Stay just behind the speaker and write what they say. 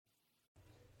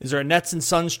Is there a Nets and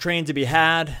Suns trade to be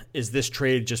had? Is this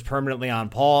trade just permanently on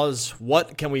pause?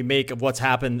 What can we make of what's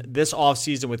happened this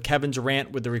offseason with Kevin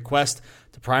Durant with the request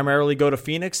to primarily go to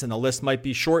Phoenix? And the list might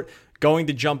be short. Going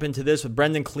to jump into this with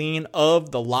Brendan Clean of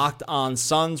the Locked On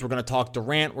Suns. We're going to talk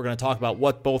Durant. We're going to talk about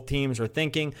what both teams are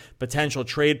thinking, potential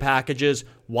trade packages,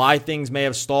 why things may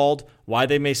have stalled, why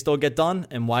they may still get done,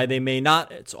 and why they may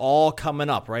not. It's all coming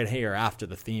up right here after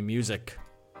the theme music.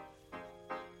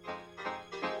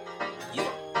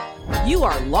 You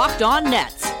are Locked On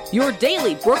Nets, your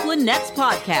daily Brooklyn Nets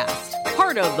podcast.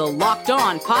 Part of the Locked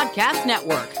On Podcast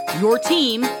Network, your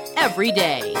team every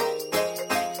day.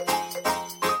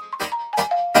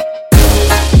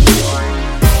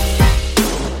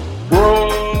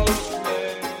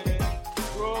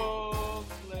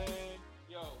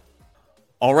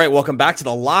 All right, welcome back to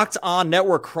the Locked On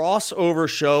Network crossover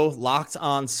show, Locked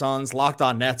On Suns, Locked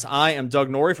On Nets. I am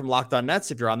Doug Norrie from Locked On Nets.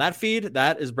 If you're on that feed,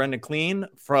 that is Brendan Clean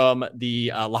from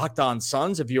the Locked On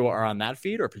Suns. If you are on that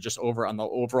feed, or if you're just over on the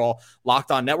overall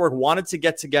Locked On Network, wanted to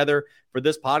get together for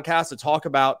this podcast to talk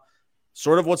about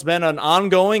sort of what's been an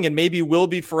ongoing and maybe will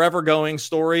be forever going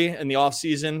story in the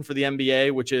offseason for the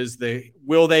NBA, which is the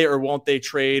will they or won't they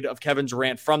trade of Kevin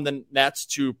Durant from the Nets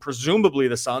to presumably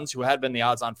the Suns, who had been the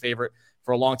odds-on favorite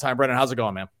for a long time. Brendan, how's it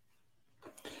going, man?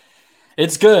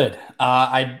 It's good.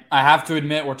 I have to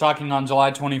admit, we're talking on July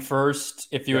 21st.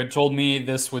 If you had told me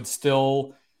this would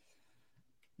still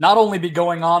not only be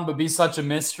going on, but be such a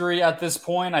mystery at this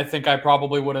point, I think I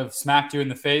probably would have smacked you in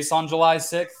the face on July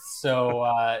 6th. So,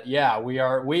 yeah, we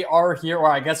are here, or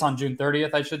I guess on June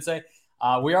 30th, I should say.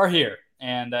 We are here,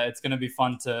 and it's going to be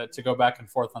fun to go back and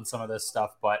forth on some of this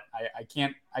stuff. But I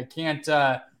can't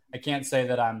say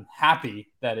that I'm happy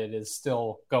that it is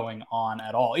still going on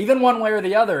at all, even one way or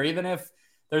the other. Even if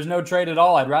there's no trade at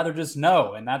all, I'd rather just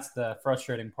know. And that's the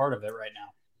frustrating part of it right now.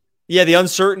 Yeah, the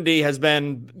uncertainty has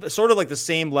been sort of like the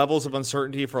same levels of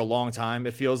uncertainty for a long time.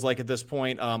 It feels like at this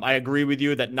point, I agree with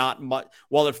you that not much,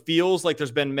 while it feels like there's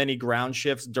been many ground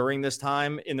shifts during this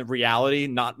time, in the reality,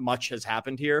 not much has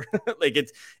happened here. Like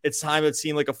it's time it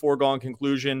seemed like a foregone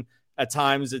conclusion. At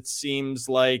times it seems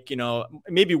like,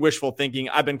 maybe wishful thinking.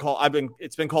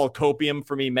 It's been called copium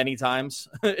for me many times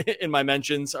in my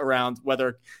mentions around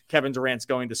whether Kevin Durant's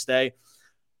going to stay.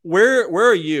 Where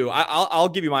are you? I'll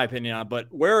give you my opinion on it, but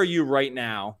where are you right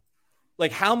now?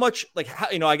 Like how much,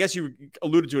 I guess you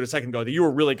alluded to it a second ago that you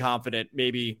were really confident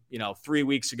maybe, 3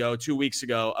 weeks ago, 2 weeks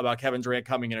ago about Kevin Durant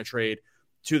coming in a trade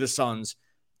to the Suns.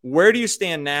 Where do you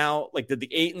stand now? Like, did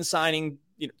the Ayton signing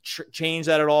change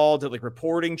that at all? Did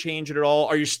reporting change it at all?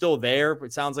 Are you still there?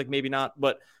 It sounds like maybe not,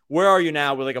 but where are you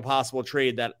now with a possible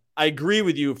trade that I agree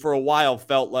with you for a while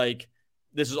felt like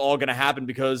this is all going to happen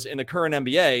because in the current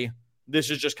NBA, this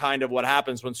is just kind of what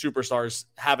happens when superstars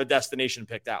have a destination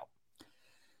picked out.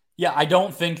 Yeah, I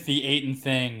don't think the Ayton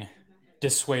thing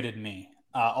dissuaded me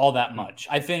all that much.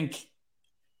 I think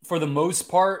for the most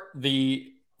part,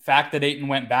 the fact that Ayton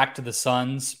went back to the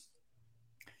Suns,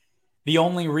 the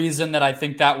only reason that I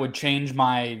think that would change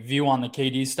my view on the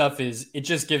KD stuff is it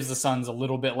just gives the Suns a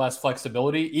little bit less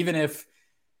flexibility. Even if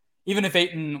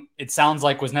Ayton, it sounds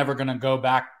like, was never going to go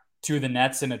back to the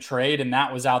Nets in a trade, and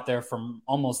that was out there from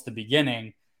almost the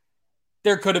beginning,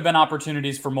 there could have been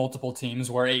opportunities for multiple teams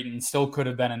where Ayton still could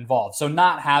have been involved. So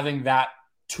not having that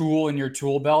tool in your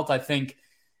tool belt, I think,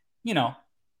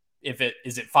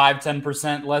 is it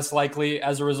 5-10% less likely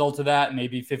as a result of that?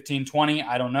 Maybe 15-20.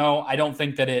 I don't know. I don't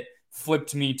think that it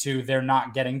flipped me to they're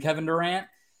not getting Kevin Durant.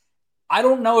 I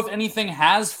don't know if anything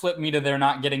has flipped me to they're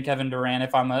not getting Kevin Durant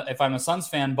if I'm a Suns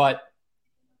fan, but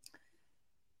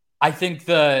I think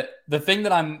the thing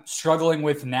that I'm struggling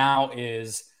with now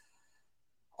is,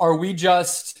 are we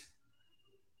just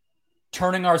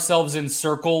turning ourselves in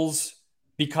circles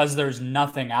because there's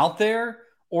nothing out there?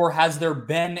 Or has there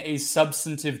been a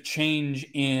substantive change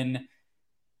in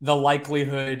the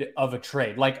likelihood of a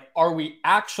trade? Like, are we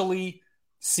actually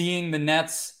seeing the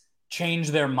Nets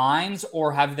change their minds,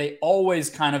 or have they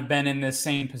always kind of been in this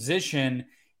same position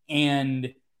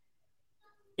and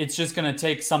it's just going to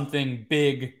take something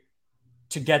big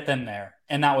to get them there?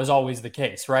 And that was always the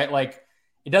case, right? Like,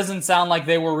 it doesn't sound like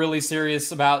they were really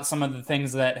serious about some of the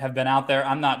things that have been out there.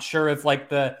 I'm not sure if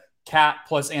the Cat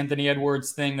plus Anthony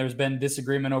Edwards thing, there's been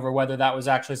disagreement over whether that was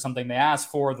actually something they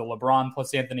asked for, the LeBron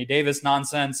plus Anthony Davis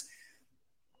nonsense.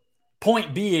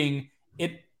 Point being,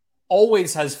 it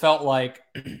always has felt like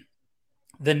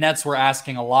the Nets were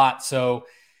asking a lot. So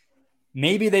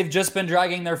maybe they've just been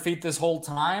dragging their feet this whole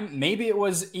time. Maybe it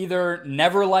was either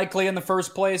never likely in the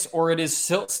first place, or it is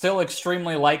still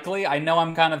extremely likely. I know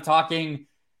I'm kind of talking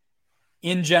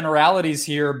in generalities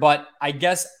here, but I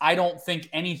guess I don't think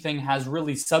anything has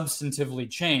really substantively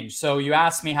changed. So you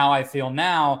ask me how I feel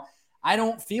now. I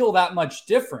don't feel that much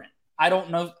different. I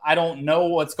don't know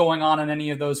what's going on in any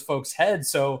of those folks' heads.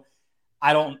 So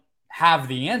I don't have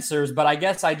the answers, but I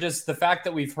guess the fact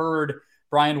that we've heard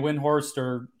Brian Windhorst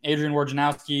or Adrian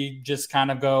Wojnarowski just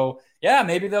kind of go, yeah,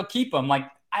 maybe they'll keep him. Like,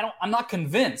 I'm not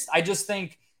convinced. I just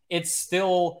think it's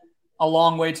still a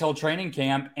long way till training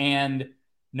camp, and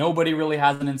nobody really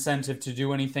has an incentive to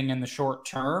do anything in the short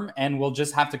term, and we'll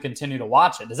just have to continue to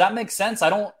watch it. Does that make sense? I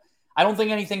don't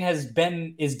think anything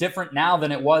is different now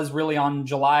than it was really on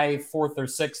July 4th or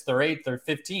 6th or 8th or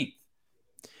 15th.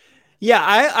 Yeah,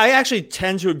 I actually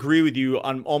tend to agree with you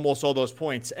on almost all those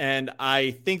points. And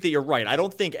I think that you're right. I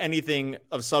don't think anything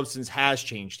of substance has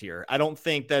changed here. I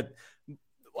think there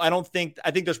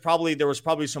was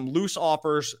probably some loose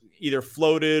offers either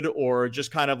floated or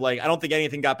just kind of like, I don't think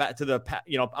anything got back to the,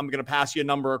 I'm going to pass you a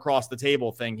number across the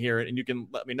table thing here and you can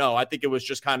let me know. I think it was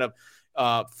just kind of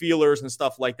feelers and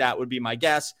stuff like that would be my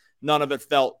guess. None of it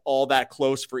felt all that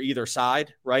close for either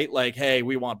side, right? Like, hey,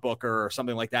 we want Booker or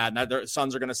something like that. And their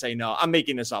Suns are going to say no. I'm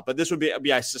making this up, but this would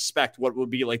be, I suspect, what would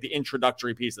be like the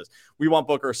introductory pieces. We want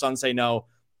Booker, Suns say no.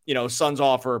 Suns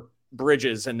offer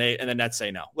Bridges and the Nets say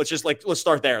no. Let's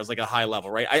start there as like a high level,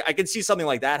 right? I can see something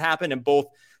like that happen and both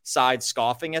sides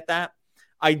scoffing at that.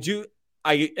 I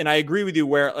agree with you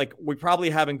where like we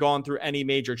probably haven't gone through any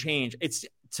major change. It's,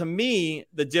 to me,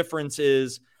 the difference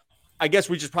is, I guess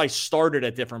we just probably started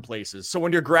at different places. So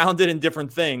when you're grounded in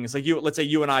different things, like let's say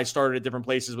you and I started at different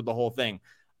places with the whole thing.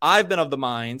 I've been of the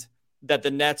mind that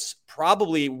the Nets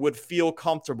probably would feel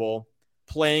comfortable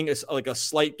playing like a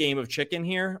slight game of chicken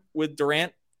here with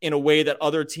Durant in a way that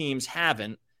other teams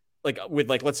haven't, like with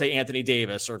let's say Anthony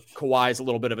Davis or Kawhi's a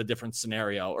little bit of a different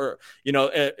scenario, or,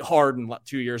 Harden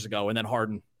 2 years ago and then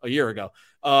Harden a year ago.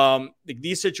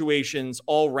 These situations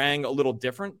all rang a little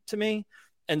different to me.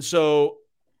 And so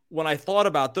when I thought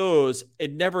about those,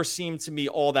 it never seemed to me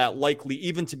all that likely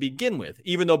even to begin with,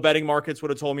 even though betting markets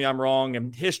would have told me I'm wrong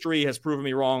and history has proven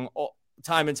me wrong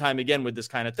time and time again with this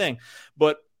kind of thing.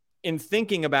 But in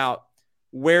thinking about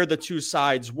where the two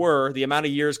sides were, the amount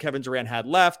of years Kevin Durant had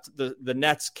left, the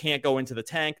Nets can't go into the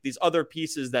tank, these other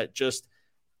pieces that just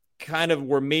kind of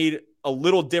were made a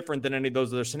little different than any of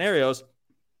those other scenarios,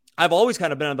 I've always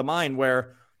kind of been of the mind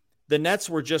where the Nets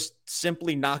were just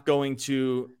simply not going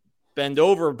to bend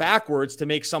over backwards to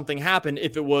make something happen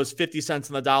if it was 50 cents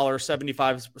on the dollar,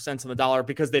 75 cents on the dollar,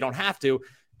 because they don't have to.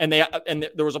 And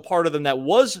there was a part of them that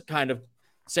was kind of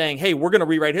saying, hey, we're going to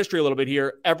rewrite history a little bit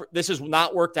here. This has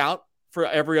not worked out for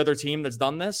every other team that's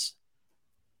done this.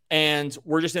 And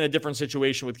we're just in a different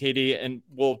situation with KD, and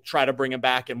we'll try to bring him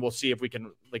back and we'll see if we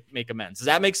can make amends. Does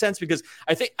that make sense? Because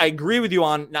I think I agree with you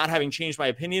on not having changed my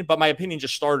opinion, but my opinion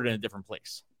just started in a different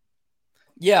place.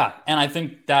 Yeah. And I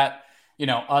think that,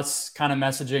 us kind of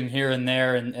messaging here and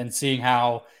there and seeing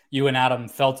how you and Adam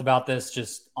felt about this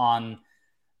just on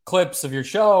clips of your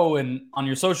show and on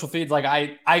your social feeds. Like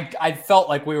I felt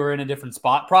like we were in a different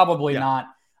spot, probably not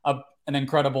an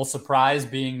incredible surprise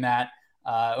being that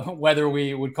whether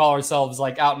we would call ourselves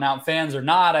like out and out fans or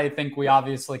not, I think we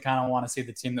obviously kind of want to see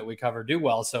the team that we cover do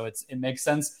well. So it makes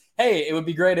sense. Hey, it would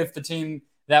be great if the team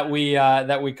that we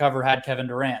cover had Kevin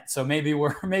Durant. So maybe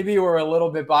we're a little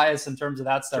bit biased in terms of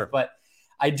that stuff, sure. But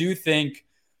I do think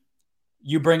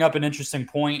you bring up an interesting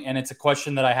point, and it's a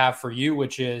question that I have for you,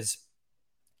 which is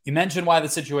you mentioned why the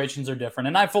situations are different.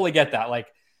 And I fully get that. Like,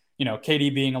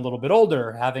 KD being a little bit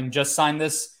older, having just signed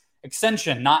this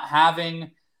extension, not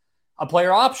having a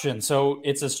player option. So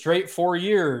it's a straight 4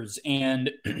 years,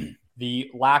 and the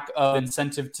lack of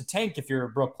incentive to tank if you're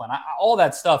Brooklyn, all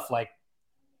that stuff, like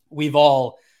we've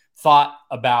all thought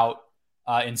about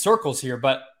in circles here.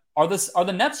 But are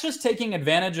the Nets just taking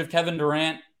advantage of Kevin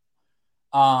Durant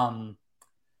not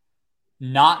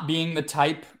being the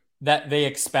type that they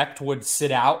expect would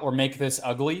sit out or make this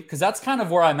ugly? Because that's kind of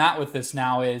where I'm at with this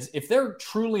now, is if they're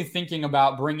truly thinking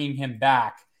about bringing him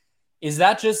back, is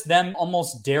that just them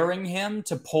almost daring him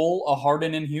to pull a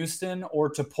Harden in Houston or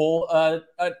to pull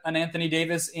an Anthony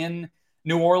Davis in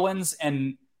New Orleans?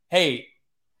 And, hey,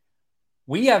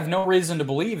 we have no reason to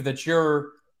believe that you're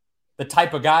the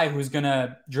type of guy who's going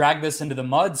to drag this into the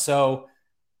mud. So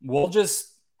we'll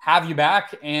just have you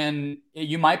back, and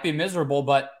you might be miserable,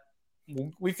 but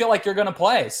we feel like you're going to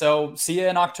play. So see you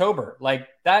in October. Like,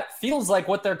 that feels like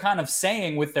what they're kind of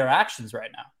saying with their actions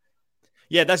right now.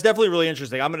 Yeah, that's definitely really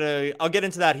interesting. I'll get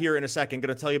into that here in a second.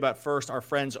 Going to tell you about first our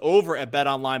friends over at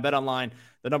BetOnline. BetOnline,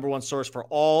 the number one source for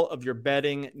all of your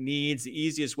betting needs, the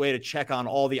easiest way to check on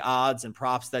all the odds and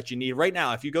props that you need. Right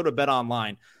now, if you go to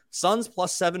BetOnline, Suns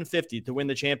plus 750 to win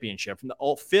the championship from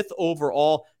the fifth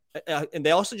overall. And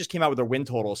they also just came out with their win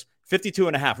totals,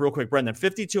 52.5. Real quick, Brendan,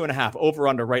 52.5 over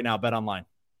under right now, Bet Online.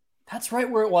 That's right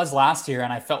where it was last year,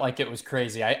 and I felt like it was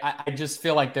crazy. I just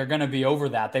feel like they're going to be over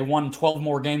that. They won 12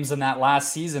 more games than that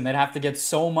last season. They'd have to get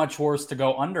so much worse to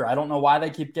go under. I don't know why they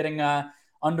keep getting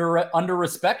under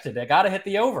respected. They got to hit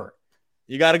the over.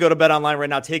 You got to go to Bet Online right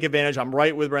now. Take advantage. I'm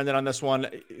right with Brendan on this one.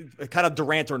 Kind of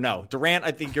Durant or no. Durant,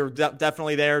 I think you're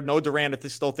definitely there. No Durant, if they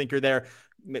still think you're there.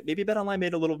 Maybe Bet Online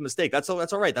made a little mistake. That's all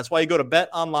right. That's why you go to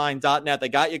betonline.net. They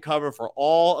got you covered for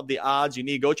all of the odds you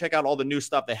need. Go check out all the new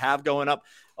stuff they have going up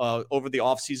over the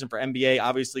offseason for NBA.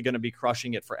 Obviously going to be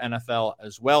crushing it for NFL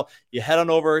as well. You head on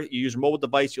over, you use your mobile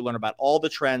device, you learn about all the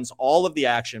trends, all of the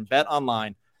action. Bet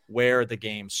Online, where the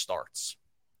game starts.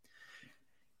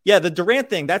 Yeah, the Durant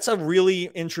thing, that's a really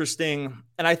interesting,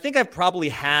 and I think I probably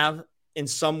have in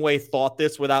some way thought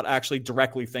this without actually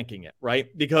directly thinking it, right?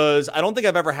 Because I don't think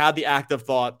I've ever had the active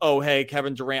thought, oh, hey,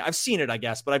 Kevin Durant. I've seen it, I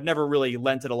guess, but I've never really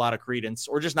lent it a lot of credence,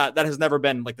 or just not, that has never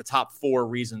been like the top 4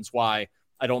 reasons why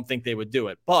I don't think they would do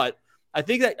it. But I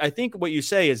think what you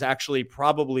say is actually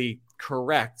probably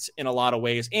correct in a lot of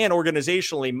ways, and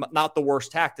organizationally not the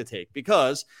worst tack to take,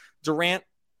 because Durant,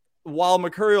 while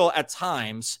mercurial at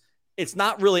times, it's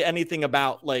not really anything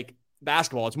about like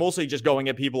basketball. It's mostly just going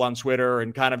at people on Twitter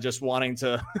and kind of just wanting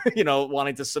to,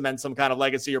 wanting to cement some kind of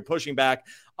legacy or pushing back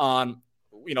on,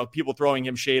 people throwing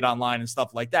him shade online and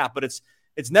stuff like that. But it's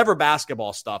never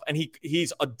basketball stuff. And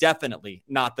he's definitely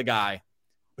not the guy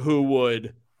who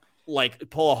would like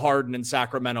pull a Harden in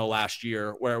Sacramento last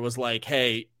year, where it was like,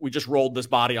 hey, we just rolled this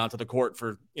body onto the court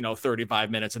for,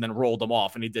 35 minutes and then rolled him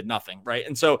off and he did nothing. Right.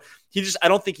 And so I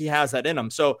don't think he has that in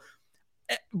him. So,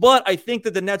 but I think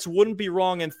that the Nets wouldn't be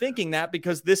wrong in thinking that,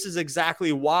 because this is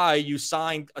exactly why you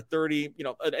signed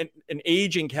an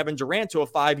aging Kevin Durant to a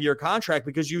 5-year contract,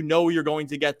 because you're going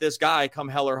to get this guy come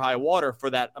hell or high water for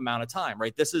that amount of time,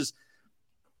 right? This is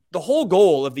the whole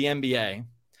goal of the NBA,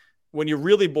 when you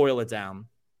really boil it down,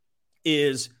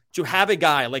 is to have a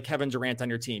guy like Kevin Durant on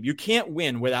your team. You can't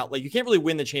win without, you can't really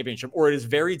win the championship, or it is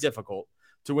very difficult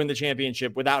to win the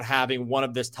championship without having one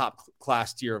of this top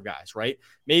class tier of guys, right?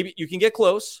 Maybe you can get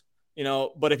close,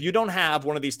 but if you don't have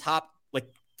one of these top,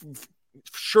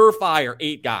 surefire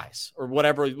 8 guys or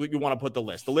whatever you want to put the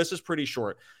list is pretty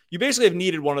short. You basically have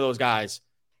needed one of those guys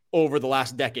over the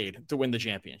last decade to win the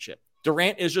championship.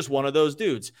 Durant is just one of those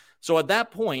dudes. So at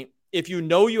that point, if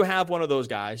you have one of those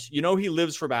guys, he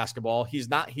lives for basketball. He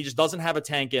just doesn't have a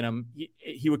tank in him.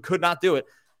 He could not do it.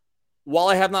 While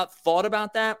I have not thought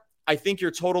about that, I think you're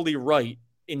totally right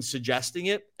in suggesting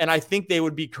it. And I think they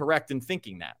would be correct in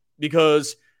thinking that,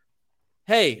 because,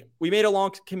 hey, we made a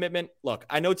long commitment. Look,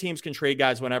 I know teams can trade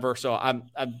guys whenever, so I'm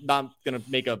not going to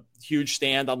make a huge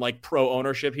stand on pro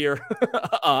ownership here.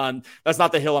 That's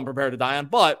not the hill I'm prepared to die on,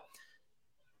 but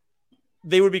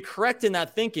they would be correct in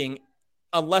that thinking,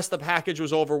 unless the package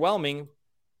was overwhelming.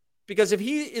 Because if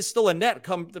he is still a Net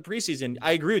come the preseason,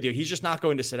 I agree with you. He's just not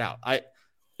going to sit out.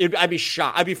 I'd be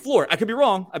shocked. I'd be floored. I could be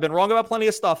wrong. I've been wrong about plenty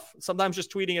of stuff. Sometimes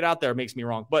just tweeting it out there makes me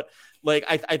wrong. But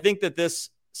I think that this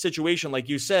situation, like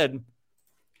you said,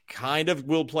 kind of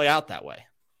will play out that way.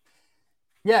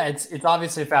 Yeah, it's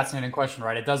obviously a fascinating question,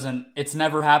 right? It's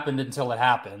never happened until it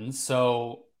happens.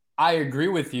 So I agree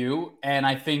with you. And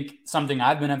I think something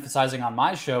I've been emphasizing on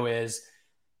my show is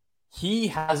he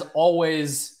has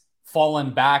always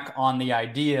fallen back on the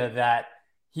idea that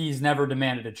he's never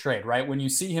demanded a trade, right? When you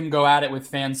see him go at it with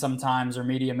fans sometimes, or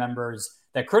media members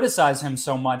that criticize him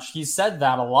so much, he said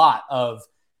that a lot of,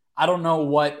 I don't know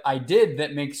what I did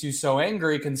that makes you so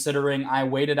angry, considering I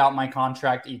waited out my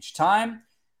contract each time.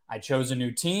 I chose a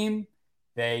new team.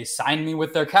 They signed me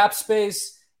with their cap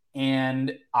space,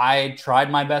 and I tried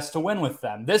my best to win with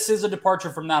them. This is a departure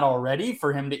from that already,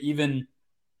 for him to even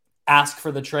ask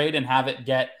for the trade and have it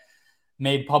get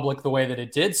made public the way that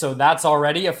it did. So that's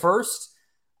already a first.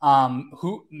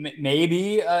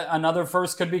 Maybe another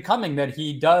first could be coming, that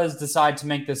he does decide to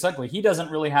make this ugly. He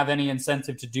doesn't really have any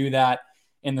incentive to do that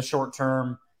in the short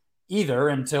term either,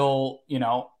 until,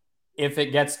 if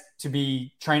it gets to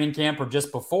be training camp or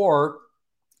just before,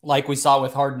 like we saw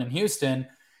with Harden in Houston,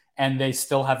 and they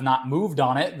still have not moved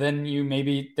on it, then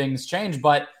maybe things change.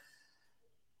 But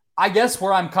I guess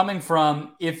where I'm coming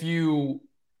from, if you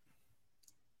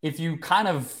kind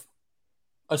of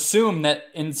assume that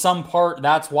in some part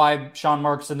that's why Sean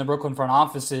Marks and the Brooklyn front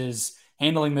office is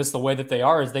handling this the way that they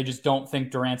are, is they just don't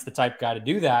think Durant's the type guy to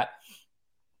do that.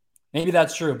 Maybe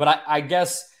that's true. But I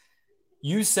guess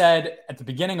you said at the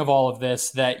beginning of all of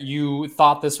this that you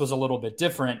thought this was a little bit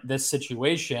different, this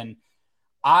situation.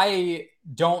 I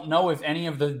don't know if any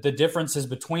of the differences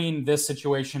between this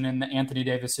situation and the Anthony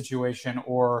Davis situation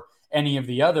or any of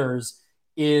the others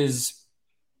is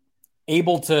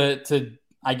able to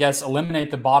I guess, eliminate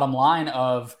the bottom line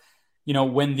of,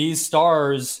 when these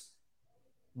stars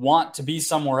want to be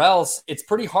somewhere else, it's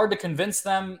pretty hard to convince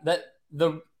them that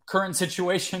the current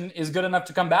situation is good enough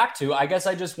to come back to. I guess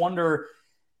I just wonder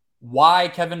why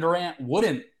Kevin Durant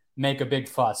wouldn't make a big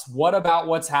fuss. What about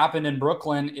what's happened in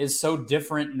Brooklyn is so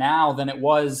different now than it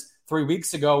was 3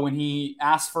 weeks ago when he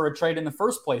asked for a trade in the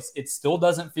first place? It still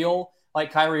doesn't feel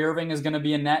like Kyrie Irving is going to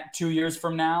be a net 2 years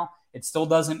from now. It still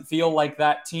doesn't feel like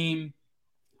that team,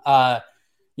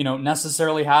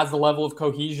 necessarily has the level of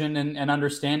cohesion and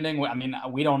understanding. I mean,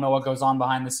 we don't know what goes on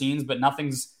behind the scenes, but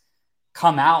nothing's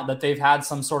come out that they've had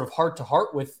some sort of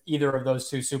heart-to-heart with either of those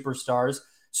two superstars.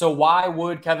 So why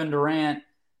would Kevin Durant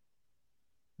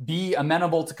be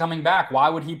amenable to coming back? Why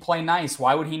would he play nice?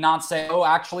 Why would he not say, oh,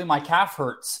 actually, my calf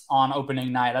hurts on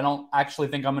opening night. I don't actually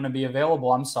think I'm going to be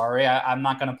available. I'm sorry. I'm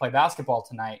not going to play basketball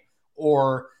tonight.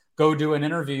 Or go do an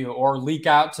interview or leak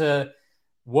out to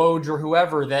Woj or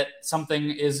whoever that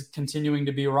something is continuing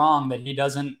to be wrong, that he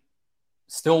doesn't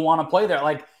still want to play there.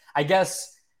 Like, I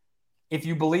guess if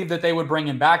you believe that they would bring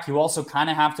him back, you also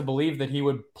kind of have to believe that he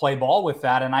would play ball with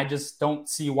that. And I just don't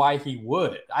see why he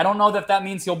would. I don't know that that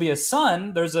means he'll be a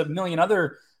Sun. There's a million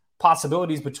other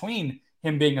possibilities between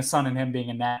him being a Sun and him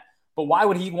being a Net. But why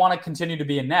would he want to continue to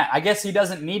be a Net? I guess he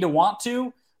doesn't need to want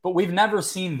to, but we've never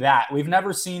seen that. We've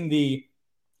never seen the,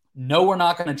 no, we're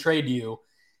not going to trade you.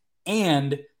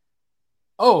 And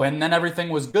then everything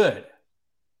was good.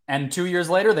 And 2 years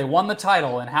later, they won the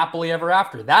title and happily ever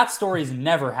after. That story's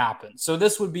never happened. So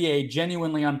this would be a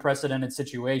genuinely unprecedented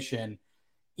situation,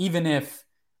 even if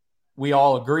we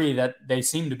all agree that they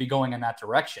seem to be going in that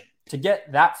direction. To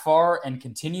get that far and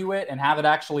continue it and have it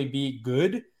actually be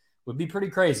good would be pretty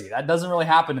crazy. That doesn't really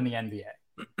happen in the NBA.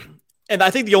 And I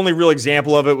think the only real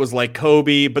example of it was like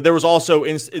Kobe, but there was also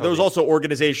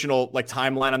organizational like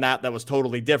timeline on that was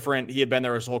totally different. He had been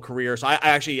there his whole career. So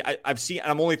I've seen,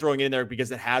 and I'm only throwing it in there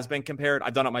because it has been compared.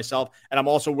 I've done it myself, and I'm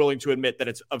also willing to admit that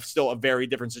it's still a very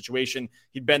different situation.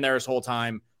 He'd been there his whole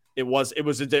time. It was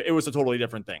a totally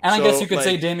different thing. And I guess you could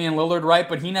say Damian Lillard, right?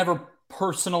 But he never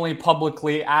personally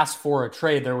publicly asked for a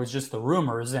trade. There was just the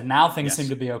rumors, and now things seem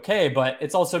to be okay. But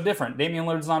it's also different. Damian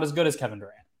Lillard's not as good as Kevin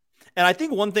Durant. And I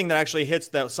think one thing that actually hits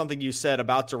that something you said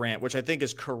about Durant, which I think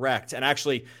is correct. And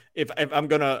actually, if I'm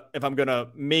gonna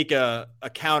make a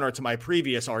counter to my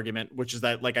previous argument, which is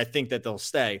that like I think that they'll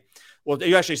stay. Well,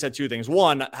 you actually said two things.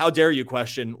 One, how dare you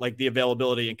question like the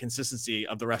availability and consistency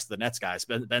of the rest of the Nets guys?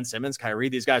 Ben Simmons, Kyrie,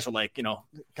 these guys are like,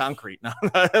 concrete.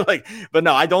 But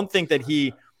no, I don't think that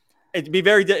it'd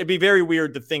be very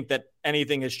weird to think that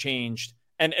anything has changed.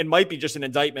 And it might be just an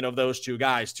indictment of those two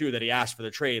guys too, that he asked for the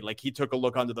trade. Like he took a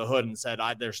look under the hood and said,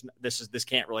 this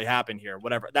can't really happen here.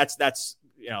 Whatever. That's,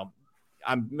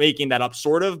 I'm making that up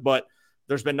sort of, but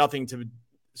there's been nothing to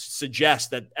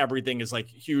suggest that everything is like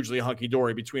hugely hunky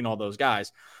dory between all those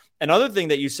guys. Another thing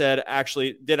that you said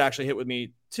did hit with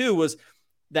me too, was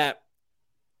that,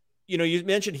 you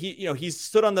mentioned he's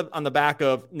stood on the back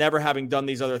of never having done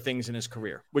these other things in his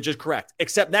career, which is correct,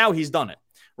 except now he's done it.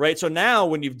 Right. So now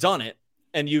when you've done it,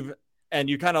 and you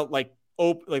kind of like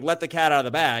let the cat out of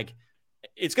the bag,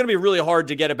 it's going to be really hard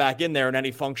to get it back in there in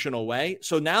any functional way.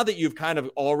 So now that you've kind of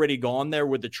already gone there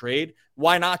with the trade,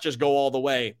 why not just go all the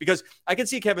way? Because I can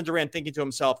see Kevin Durant thinking to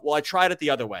himself, well, I tried it the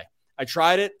other way. I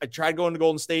tried going to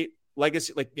Golden State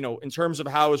legacy, in terms of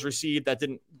how it was received, that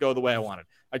didn't go the way I wanted.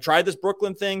 I tried this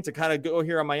Brooklyn thing to kind of go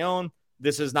here on my own.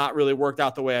 This has not really worked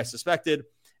out the way I suspected.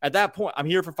 At that point, I'm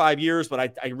here for 5 years,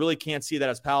 but I really can't see that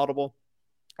as palatable.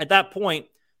 At that point,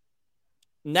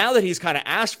 now that he's kind of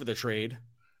asked for the trade,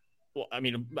 well, I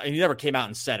mean, he never came out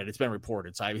and said it. It's been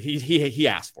reported. So he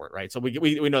asked for it, right? So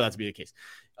we know that to be the case.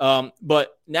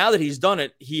 But now that he's done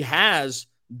it, he has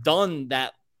done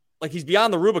that. Like he's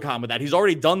beyond the Rubicon with that. He's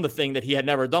already done the thing that he had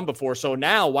never done before. So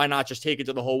now why not just take it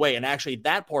to the whole way? And actually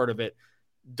that part of it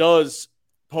does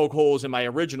poke holes in my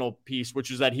original piece, which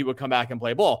is that he would come back and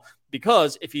play ball.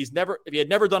 Because if he had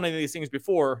never done any of these things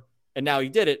before, and now he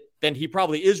did it, then he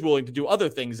probably is willing to do other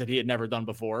things that he had never done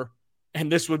before.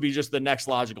 And this would be just the next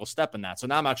logical step in that. So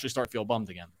now I'm actually starting to feel bummed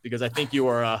again, because I think you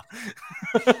are,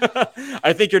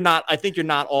 I think you're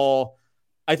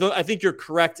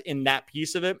correct in that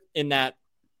piece of it, in that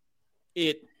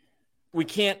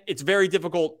it's very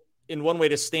difficult in one way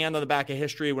to stand on the back of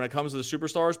history when it comes to the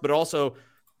superstars, but also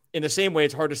in the same way,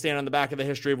 it's hard to stand on the back of the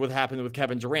history of what happened with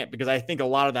Kevin Durant, because I think a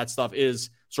lot of that stuff is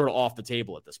sort of off the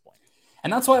table at this point.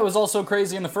 And that's why it was all so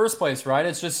crazy in the first place, right?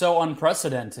 It's just so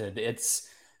unprecedented. It's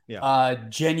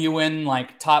genuine,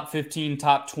 like top 15,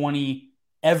 top 20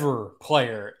 ever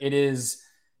player. It is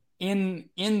in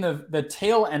the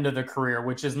tail end of the career,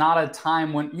 which is not a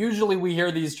time when usually we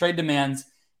hear these trade demands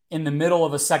in the middle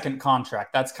of a second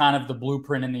contract. That's kind of the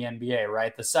blueprint in the NBA,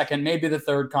 right? The second, maybe the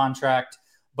third contract,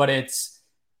 but it's,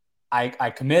 I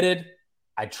committed,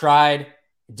 I tried,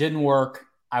 it didn't work,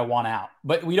 I want out.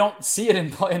 But we don't see it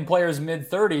in players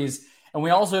mid-30s, and we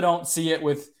also don't see it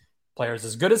with players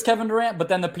as good as Kevin Durant, but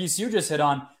then the piece you just hit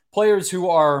on, players who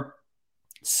are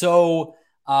so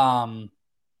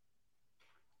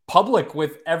public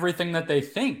with everything that they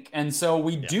think. And so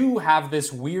we do have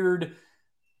this weird,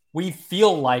 we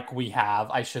feel like we have,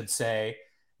 I should say,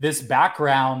 this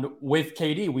background with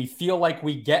KD. We feel like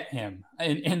we get him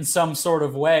in some sort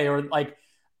of way, or like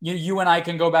you and I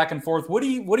can go back and forth. Would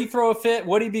he throw a fit?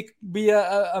 Would he be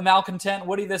a malcontent?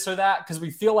 Would he this or that? Because we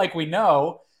feel like we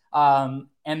know. And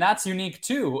that's unique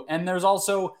too. And there's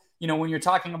also, when you're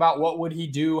talking about what would he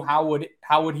do, how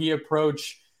would he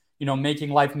approach, making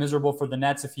life miserable for the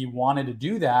Nets if he wanted to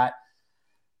do that?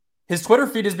 His Twitter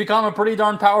feed has become a pretty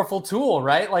darn powerful tool,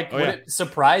 right? Like, would it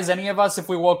surprise any of us if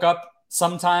we woke up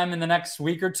sometime in the next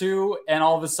week or two and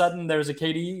all of a sudden there's a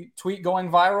KD tweet going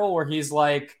viral where he's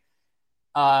like,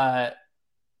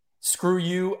 screw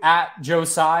you at Joe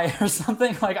Tsai or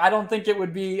something? Like, I don't think it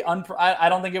would be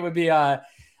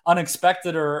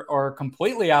unexpected or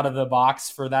completely out of the box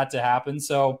for that to happen.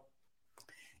 So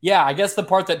yeah, I guess the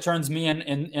part that turns me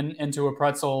into a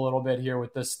pretzel a little bit here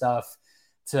with this stuff,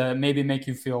 to maybe make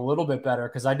you feel a little bit better,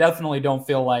 because I definitely don't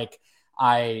feel like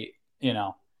I'm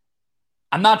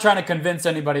not trying to convince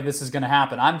anybody this is going to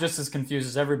happen. I'm just as confused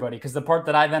as everybody, because the part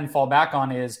that I then fall back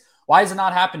on is, why has it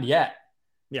not happened yet?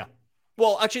 Yeah.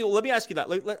 Well, actually, let me ask you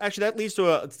that. Actually, that leads to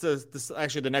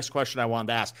the next question I wanted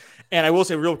to ask. And I will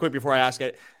say real quick before I ask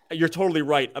it, you're totally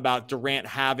right about Durant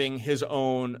having his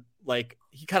own, like,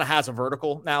 he kind of has a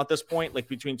vertical now at this point, like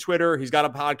between Twitter, he's got a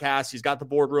podcast, he's got the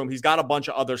boardroom, he's got a bunch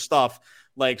of other stuff,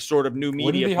 like sort of new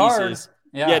media pieces. Hard.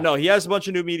 Yeah, no, he has a bunch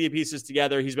of new media pieces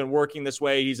together. He's been working this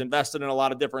way. He's invested in a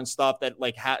lot of different stuff that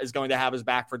like is going to have his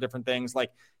back for different things.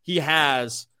 Like he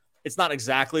has, it's not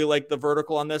exactly like the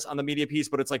vertical on the media piece,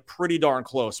 but it's like pretty darn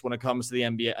close when it comes to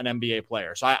an NBA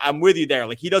player. So I'm with you there.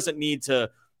 Like he doesn't need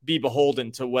to be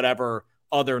beholden to whatever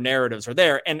other narratives are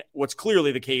there. And what's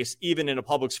clearly the case, even in a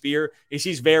public sphere, is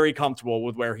he's very comfortable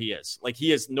with where he is. Like he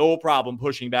has no problem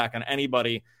pushing back on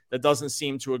anybody that doesn't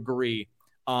seem to agree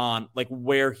on like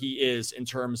where he is in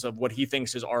terms of what he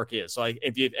thinks his arc is. So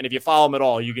if you follow him at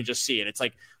all, you can just see it. It's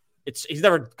like, he's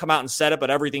never come out and said it, but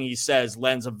everything he says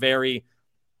lends a very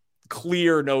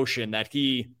clear notion that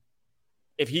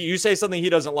if you say something he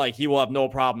doesn't like, he will have no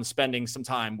problem spending some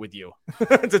time with you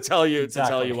to tell you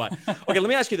why. Okay. Let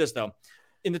me ask you this though.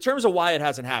 In the terms of why it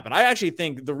hasn't happened, I actually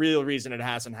think the real reason it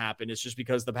hasn't happened is just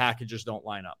because the packages don't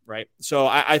line up, right? So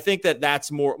I think that's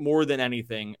more than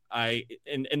anything.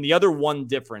 And the other one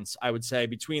difference I would say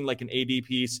between like an AD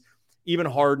piece, even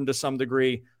Harden to some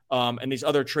degree, and these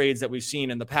other trades that we've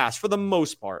seen in the past, for the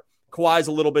most part, Kawhi's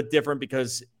a little bit different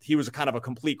because he was a kind of a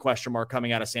complete question mark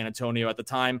coming out of San Antonio at the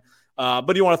time.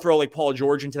 But you want to throw like Paul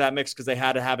George into that mix because they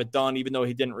had to have it done, even though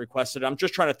he didn't request it. I'm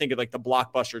just trying to think of like the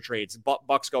blockbuster trades,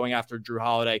 Bucks going after Drew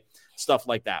Holiday, stuff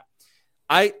like that.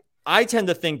 I tend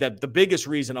to think that the biggest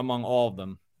reason among all of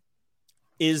them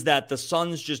is that the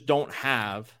Suns just don't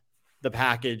have the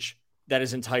package that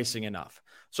is enticing enough.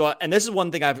 So, and this is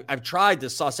one thing I've tried to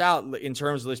suss out in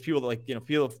terms of those people that like,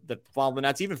 people that follow the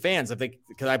Nets, even fans, I think,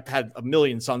 because I've had a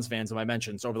million Suns fans in my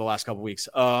mentions over the last couple of weeks,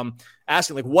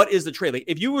 asking like, what is the trade? Like,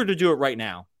 if you were to do it right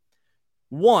now,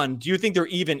 one, do you think there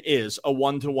even is a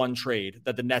one-to-one trade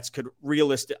that the Nets could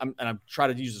and I'm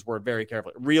trying to use this word very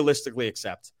carefully, realistically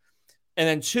accept? And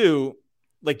then two,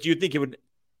 like, do you think it would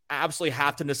absolutely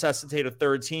have to necessitate a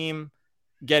third team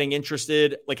getting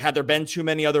interested? Like, had there been too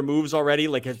many other moves already?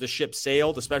 Like, has the ship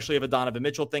sailed, especially if a Donovan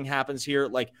Mitchell thing happens here?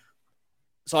 Like,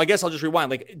 so I guess I'll just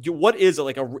rewind. Like, what is it?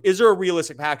 Like, is there a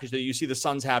realistic package that you see the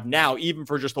Suns have now, even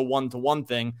for just a one-to-one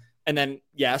thing? And then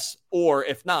yes, or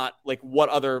if not, like, what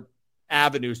other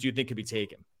avenues do you think could be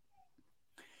taken?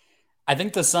 I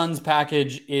think the Suns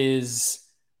package is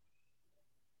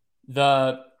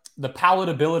the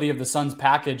palatability of the Suns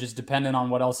package is dependent on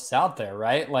what else is out there,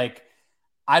 right? Like,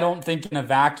 I don't think in a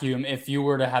vacuum, if you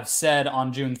were to have said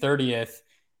on June 30th,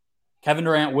 Kevin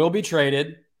Durant will be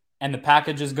traded and the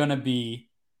package is going to be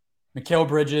Mikal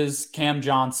Bridges, Cam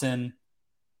Johnson,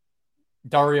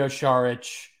 Dario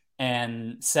Saric,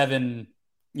 and 7,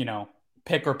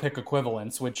 pick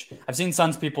equivalents, which I've seen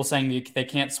Suns people saying they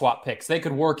can't swap picks. They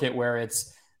could work it where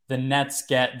it's the Nets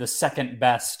get the second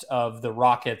best of the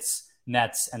Rockets,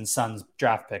 Nets and Suns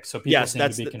draft picks. So people seem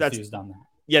to be confused on that.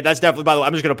 Yeah, that's definitely, by the way,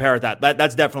 I'm just going to parrot that.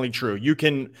 That's definitely true.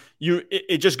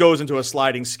 It just goes into a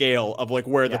sliding scale of like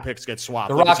where the picks get swapped.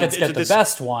 The Rockets get the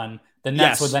best one. The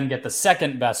Nets would then get the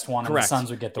second best one. Correct. And the Suns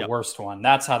would get the worst one.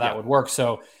 That's how that would work.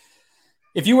 So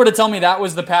if you were to tell me that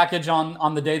was the package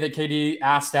on the day that KD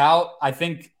asked out, I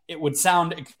think it would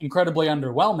sound incredibly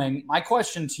underwhelming. My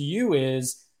question to you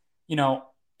is,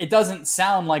 it doesn't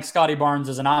sound like Scottie Barnes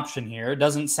is an option here. It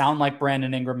doesn't sound like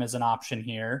Brandon Ingram is an option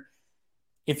here.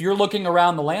 If you're looking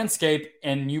around the landscape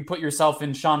and you put yourself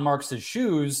in Sean Marks'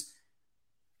 shoes,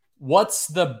 what's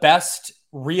the best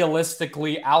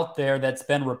realistically out there that's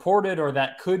been reported or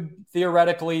that could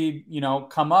theoretically,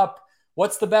 come up?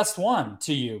 What's the best one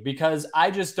to you? Because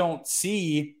I just don't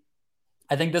see,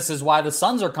 I think this is why the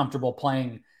Suns are comfortable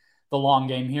playing the long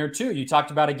game here too. You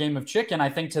talked about a game of chicken. I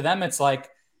think to them, it's like,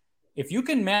 if you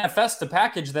can manifest a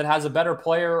package that has a better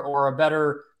player or a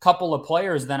better couple of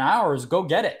players than ours, go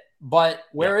get it. But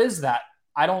where is that?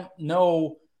 I don't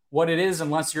know what it is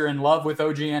unless you're in love with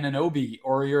OG Anunoby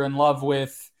or you're in love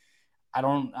with, I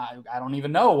don't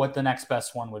even know what the next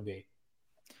best one would be.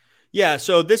 Yeah.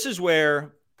 So this is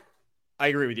where I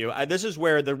agree with you. This is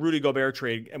where the Rudy Gobert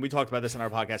trade, and we talked about this in our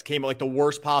podcast, came at like the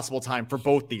worst possible time for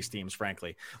both these teams,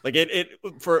 frankly. Like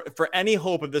for any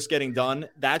hope of this getting done,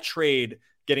 that trade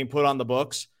getting put on the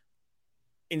books,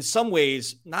 in some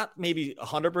ways, not maybe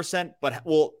 100%, but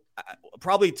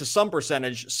probably to some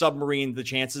percentage submarine the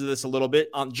chances of this a little bit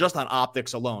on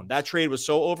optics alone. That trade was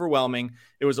so overwhelming.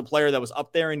 It was a player that was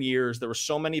up there in years. There were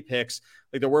so many picks.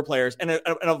 Like there were players and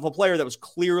of a player that was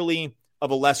clearly of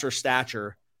a lesser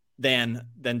stature than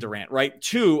Durant, right?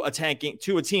 To a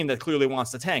team that clearly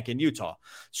wants to tank in Utah.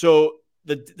 So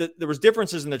there was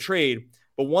differences in the trade,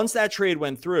 but once that trade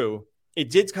went through, it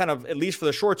did kind of, at least for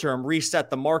the short term, reset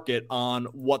the market on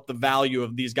what the value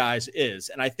of these guys is.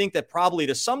 And I think that probably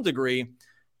to some degree,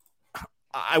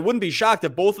 I wouldn't be shocked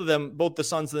if both the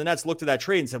Suns and the Nets looked at that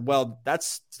trade and said, well, that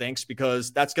stinks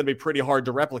because that's going to be pretty hard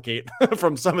to replicate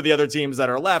from some of the other teams that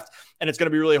are left. And it's going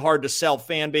to be really hard to sell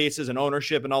fan bases and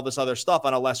ownership and all this other stuff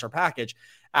on a lesser package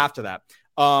after that.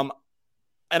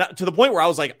 And to the point where I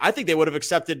was like, I think they would have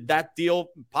accepted that deal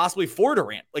possibly for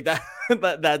Durant, like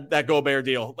that Gobert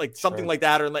deal, like something like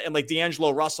that, or like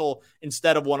D'Angelo Russell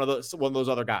instead of one of those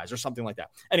other guys or something like that.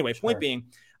 Anyway, point being,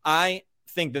 I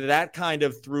think that kind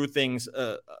of threw things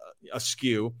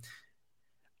askew.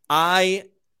 I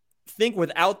think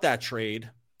without that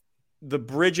trade, the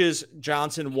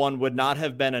Bridges-Johnson one would not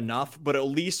have been enough, but at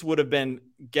least would have been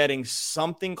getting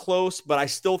something close. But I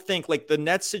still think like the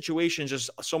Nets situation is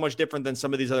just so much different than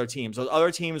some of these other teams. Those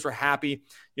other teams were happy.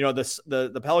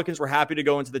 The Pelicans were happy to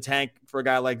go into the tank for a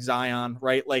guy like Zion,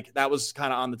 right? Like that was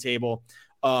kind of on the table.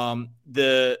 Who are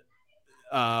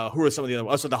some of the other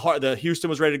ones? So the Houston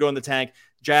was ready to go in the tank.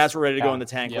 Jazz were ready to go in the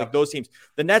tank. Like those teams.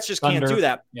 The Nets just can't do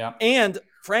that. Yeah. And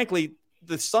frankly,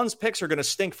 the Suns picks are going to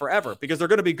stink forever because they're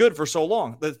going to be good for so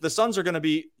long. The Suns are going to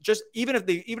be just, even if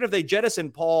they jettison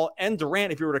Paul and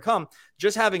Durant, if you were to come,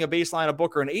 just having a baseline of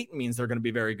Booker and Ayton means they're going to be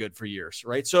very good for years.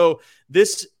 Right. So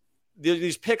these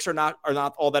picks are not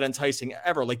all that enticing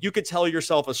ever. Like you could tell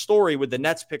yourself a story with the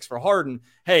Nets picks for Harden.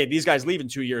 Hey, these guys leave in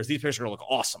 2 years. These picks are going to look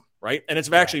awesome. Right. And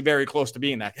it's actually very close to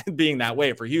being that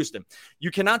way for Houston. You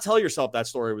cannot tell yourself that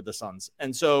story with the Suns.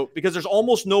 And so, because there's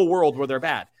almost no world where they're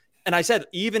bad. And I said,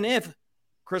 even if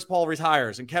Chris Paul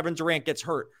retires and Kevin Durant gets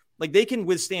hurt, like they can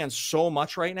withstand so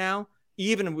much right now,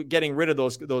 even getting rid of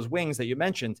those wings that you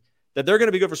mentioned, that they're going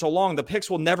to be good for so long. The picks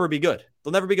will never be good.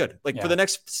 They'll never be good. For the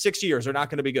next 6 years, they're not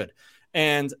going to be good.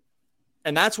 And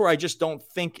that's where I just don't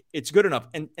think it's good enough.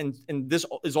 And this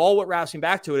is all what wraps me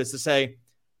back to it, is to say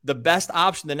the best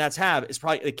option the Nets have is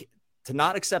probably to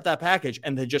not accept that package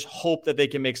and to just hope that they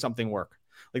can make something work.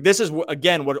 Like this is,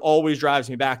 again, what always drives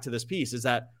me back to this piece is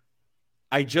that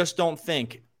I just don't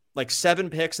think like 7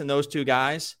 picks in those two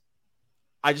guys.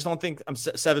 I just don't think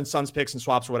 7 Suns picks and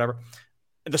swaps or whatever.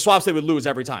 The swaps they would lose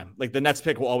every time. Like the Nets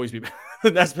pick will always be,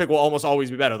 the Nets pick will almost always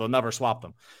be better. They'll never swap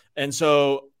them. And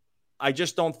so I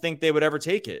just don't think they would ever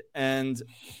take it. And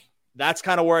that's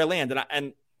kind of where I land.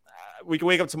 And we can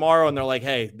wake up tomorrow and they're like,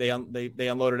 hey, they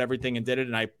unloaded everything and did it.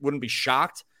 And I wouldn't be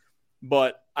shocked,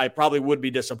 but I probably would be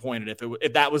disappointed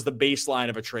if that was the baseline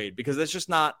of a trade, because it's just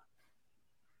not.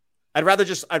 I'd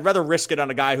rather risk it on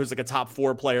a guy who's like a top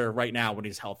 4 player right now when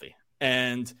he's healthy.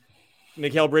 And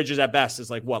Mikal Bridges at best is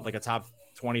like a top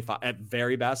 25 at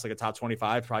very best, like a top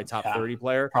 25, probably top 30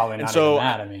 player. Probably not even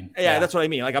that. I mean, that's what I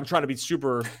mean. Like, I'm trying to be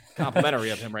super complimentary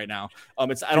of him right now. I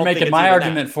don't making think my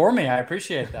argument for me. I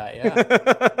appreciate that.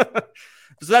 Yeah.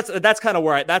 So that's kind of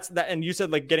where and you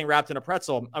said like getting wrapped in a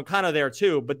pretzel. I'm kind of there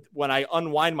too. But when I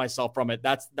unwind myself from it,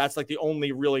 that's like the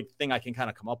only really thing I can kind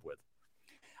of come up with.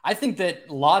 I think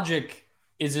that logic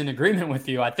is in agreement with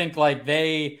you. I think like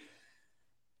the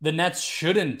Nets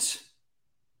shouldn't,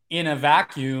 in a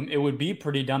vacuum, it would be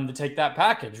pretty dumb to take that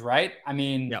package, right? I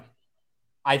mean,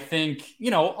 I think,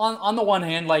 on the one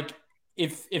hand, like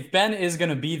if Ben is going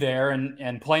to be there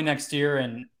and play next year,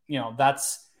 and,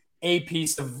 that's a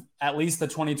piece of at least the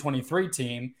 2023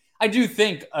 team, I do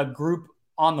think a group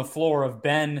on the floor of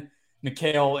Ben,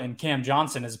 Mikal, and Cam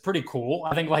Johnson is pretty cool.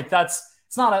 I think like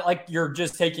it's not like you're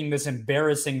just taking this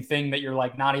embarrassing thing that you're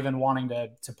like not even wanting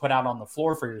to put out on the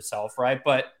floor for yourself, right?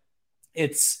 But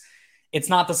it's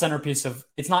not the centerpiece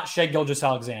it's not Shai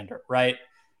Gilgeous-Alexander, right?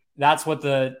 That's what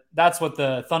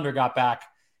the Thunder got back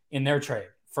in their trade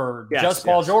for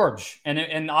Paul George.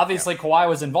 And obviously Kawhi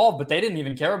was involved, but they didn't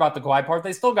even care about the Kawhi part.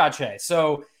 They still got Shai.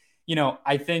 So,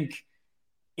 I think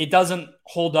it doesn't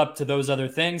hold up to those other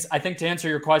things. I think to answer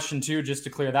your question too, just to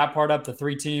clear that part up, the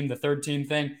third team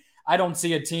thing, I don't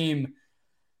see a team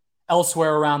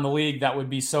elsewhere around the league that would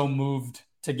be so moved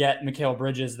to get Mikal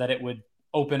Bridges that it would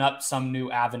open up some new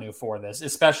avenue for this,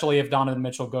 especially if Donovan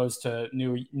Mitchell goes to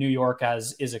New York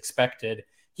as is expected.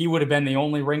 He would have been the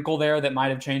only wrinkle there that might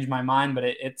have changed my mind, but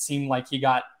it seemed like he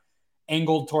got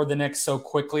angled toward the Knicks so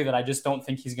quickly that I just don't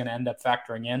think he's going to end up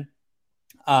factoring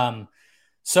in.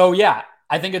 So yeah,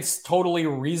 I think it's totally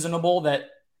reasonable that,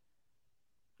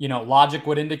 logic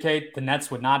would indicate the Nets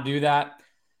would not do that.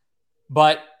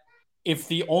 But if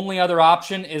the only other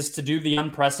option is to do the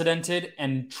unprecedented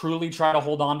and truly try to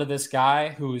hold on to this guy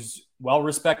who's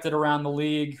well-respected around the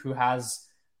league, who has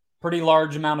pretty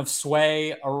large amount of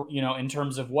sway, or, in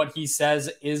terms of what he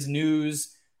says is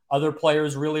news, other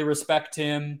players really respect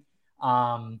him.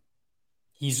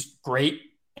 He's great.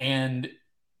 And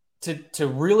to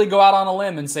really go out on a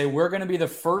limb and say, we're going to be the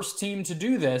first team to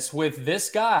do this with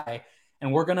this guy,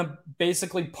 and we're going to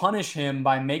basically punish him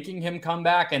by making him come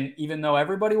back. And even though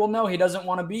everybody will know he doesn't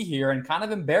want to be here, and kind of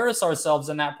embarrass ourselves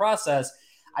in that process,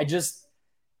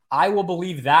 I will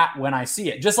believe that when I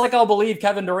see it. Just like I'll believe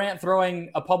Kevin Durant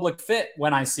throwing a public fit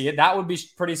when I see it. That would be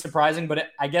pretty surprising, but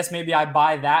I guess maybe I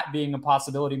buy that being a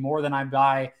possibility more than I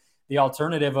buy the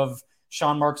alternative of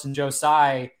Sean Marks and Joe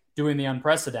Tsai doing the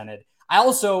unprecedented. I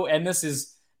also, and this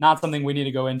is not something we need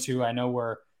to go into, I know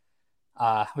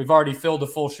we've already filled a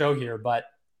full show here, but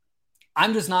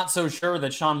I'm just not so sure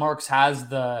that Sean Marks has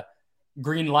the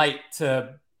green light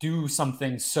to do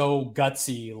something so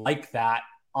gutsy like that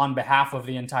on behalf of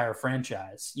the entire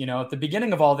franchise. At the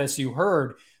beginning of all this, you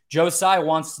heard Joe Tsai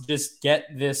wants to just get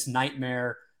this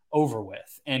nightmare over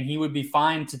with, and he would be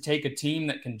fine to take a team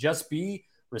that can just be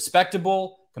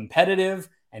respectable, competitive,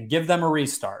 and give them a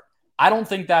restart. I don't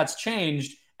think that's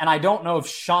changed. And I don't know if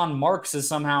Sean Marks has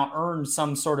somehow earned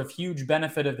some sort of huge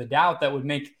benefit of the doubt that would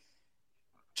make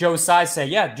Joe Tsai say,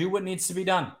 yeah, do what needs to be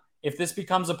done. If this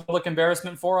becomes a public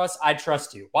embarrassment for us, I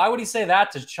trust you. Why would he say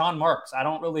that to Sean Marks? I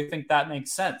don't really think that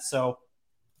makes sense. So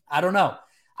I don't know.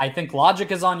 I think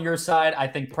logic is on your side. I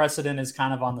think precedent is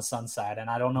kind of on the Suns side, and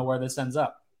I don't know where this ends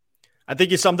up. I think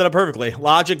you summed it up perfectly.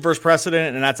 Logic versus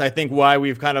precedent, and that's, I think, why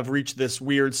we've kind of reached this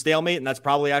weird stalemate, and that's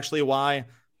probably actually why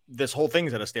this whole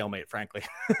thing's at a stalemate, frankly.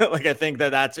 Like, I think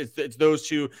it's those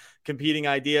two competing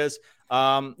ideas.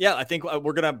 I think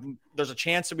there's a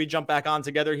chance that we jump back on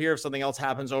together here if something else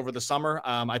happens over the summer.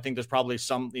 I think there's probably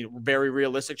some very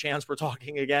realistic chance we're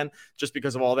talking again, just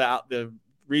because of all the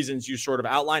reasons you sort of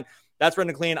outlined. That's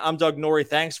Brendan Clean. I'm Doug Norrie.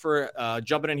 Thanks for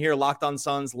jumping in here. Locked on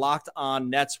Suns, Locked on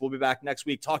Nets. We'll be back next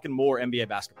week talking more NBA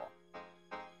basketball.